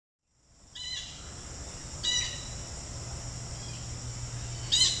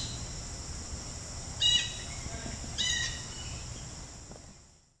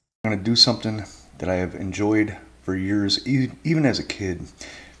going to do something that I have enjoyed for years, even as a kid.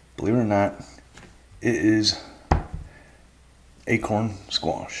 Believe it or not, it is ACORN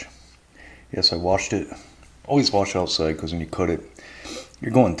squash. Yes, I washed it. Always wash it outside, because when you cut it,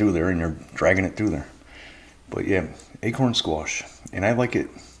 you're going through there and you're dragging it through there. But yeah, ACORN squash. And I like it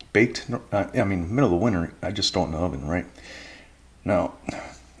baked. I mean, middle of the winter, I just throw it in the oven, right? Now,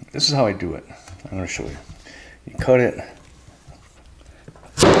 this is how I do it. I'm going to show you. You cut it,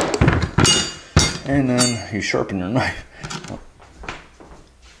 and then you sharpen your knife,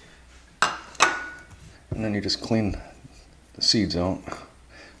 and then you just clean the seeds out.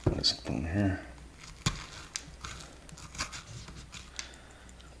 Put a spoon here.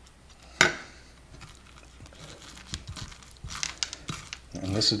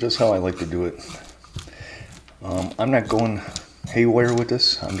 And this is just how I like to do it. I'm not going haywire with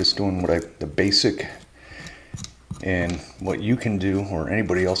this. I'm just doing the basic, and what you can do, or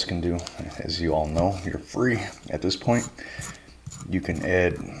anybody else can do. As you all know, you're free at this point. You can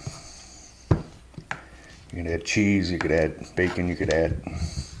add cheese, you could add bacon, you could add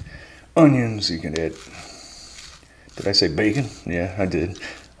onions, you can add, did I say bacon? Yeah, I did.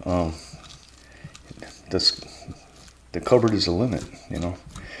 The cupboard is the limit, you know.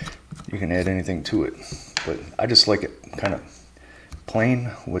 You can add anything to it, but I just like it kind of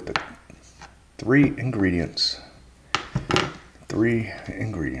plain with the three ingredients.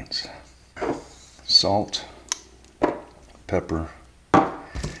 Salt, pepper,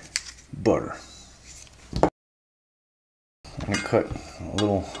 butter. I'm going to cut a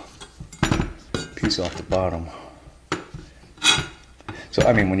little piece off the bottom. So,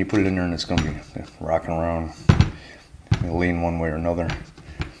 I mean, when you put it in there and it's going to be rocking around, you lean one way or another.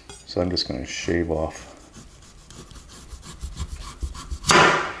 So I'm just going to shave off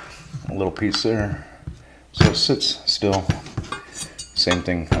a little piece there. So it sits still. Same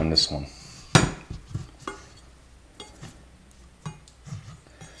thing on this one.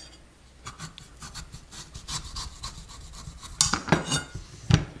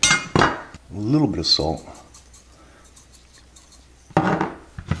 A little bit of salt.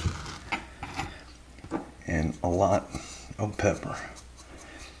 And a lot of pepper.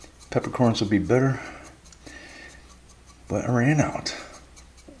 Peppercorns would be better, but I ran out.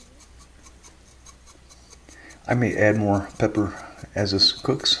 I may add more pepper as this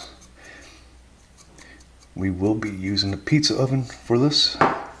cooks. We will be using the pizza oven for this.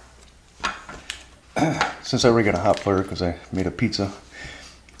 Since I already got a hot fire because I made a pizza,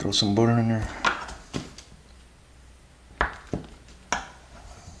 throw some butter in there.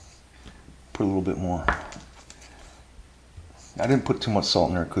 Put a little bit more. I didn't put too much salt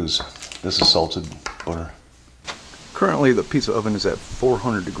in there because this is salted butter. Currently the pizza oven is at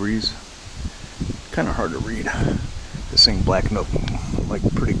 400 degrees. Kind of hard to read. This thing blackened up like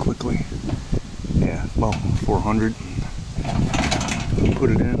pretty quickly. Yeah, well, 400.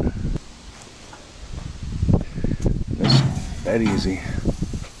 Put it in. That's that easy.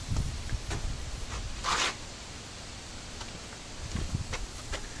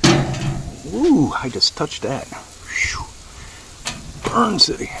 Ooh, I just touched that. Whew. Burn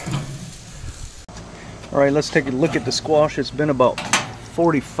City. All right, let's take a look at the squash. It's been about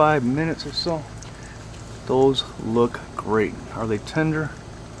 45 minutes or so. Those look great. Are they tender?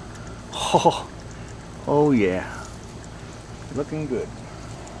 Oh yeah. Looking good.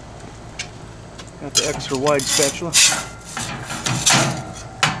 Got the extra wide spatula.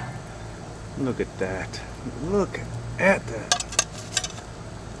 Look at that. Look at that.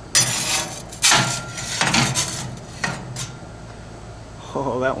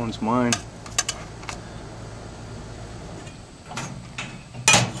 Oh, that one's mine.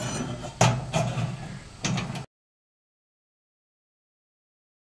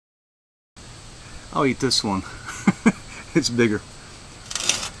 I'll eat this one. It's bigger.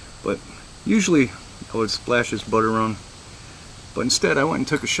 But usually I would splash this butter on. But instead I went and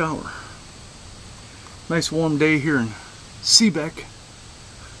took a shower. Nice warm day here in Seebeck.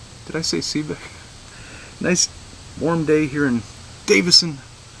 Did I say Seebeck? Nice warm day here in Davison.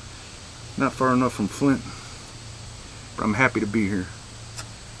 Not far enough from Flint. But I'm happy to be here.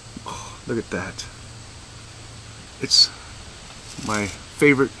 Oh, look at that. It's my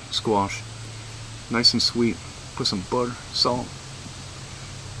favorite squash. Nice and sweet. Put some butter, salt,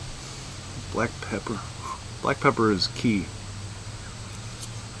 black pepper. Black pepper is key.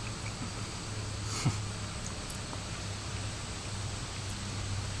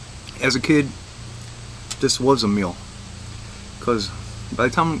 As a kid, this was a meal. Because by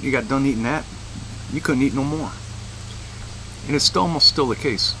the time you got done eating that, you couldn't eat no more. And it's almost still the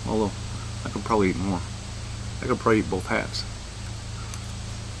case. Although, I could probably eat more. I could probably eat both halves.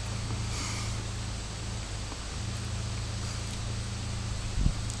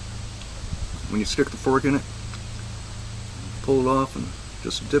 when you stick the fork in it, pull it off and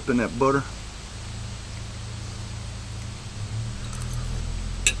just dip in that butter.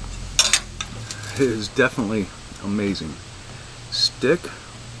 It is definitely amazing. Stick,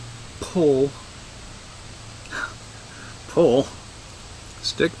 pull, pull,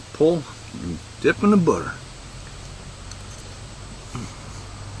 stick, pull, and dip in the butter.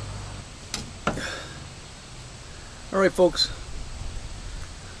 Alright folks,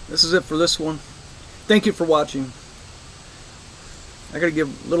 this is it for this one. Thank you for watching. I gotta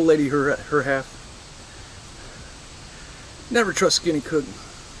give little lady her half. Never trust skinny cook.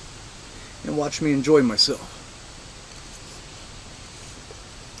 And watch me enjoy myself.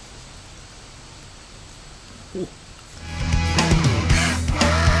 Ooh.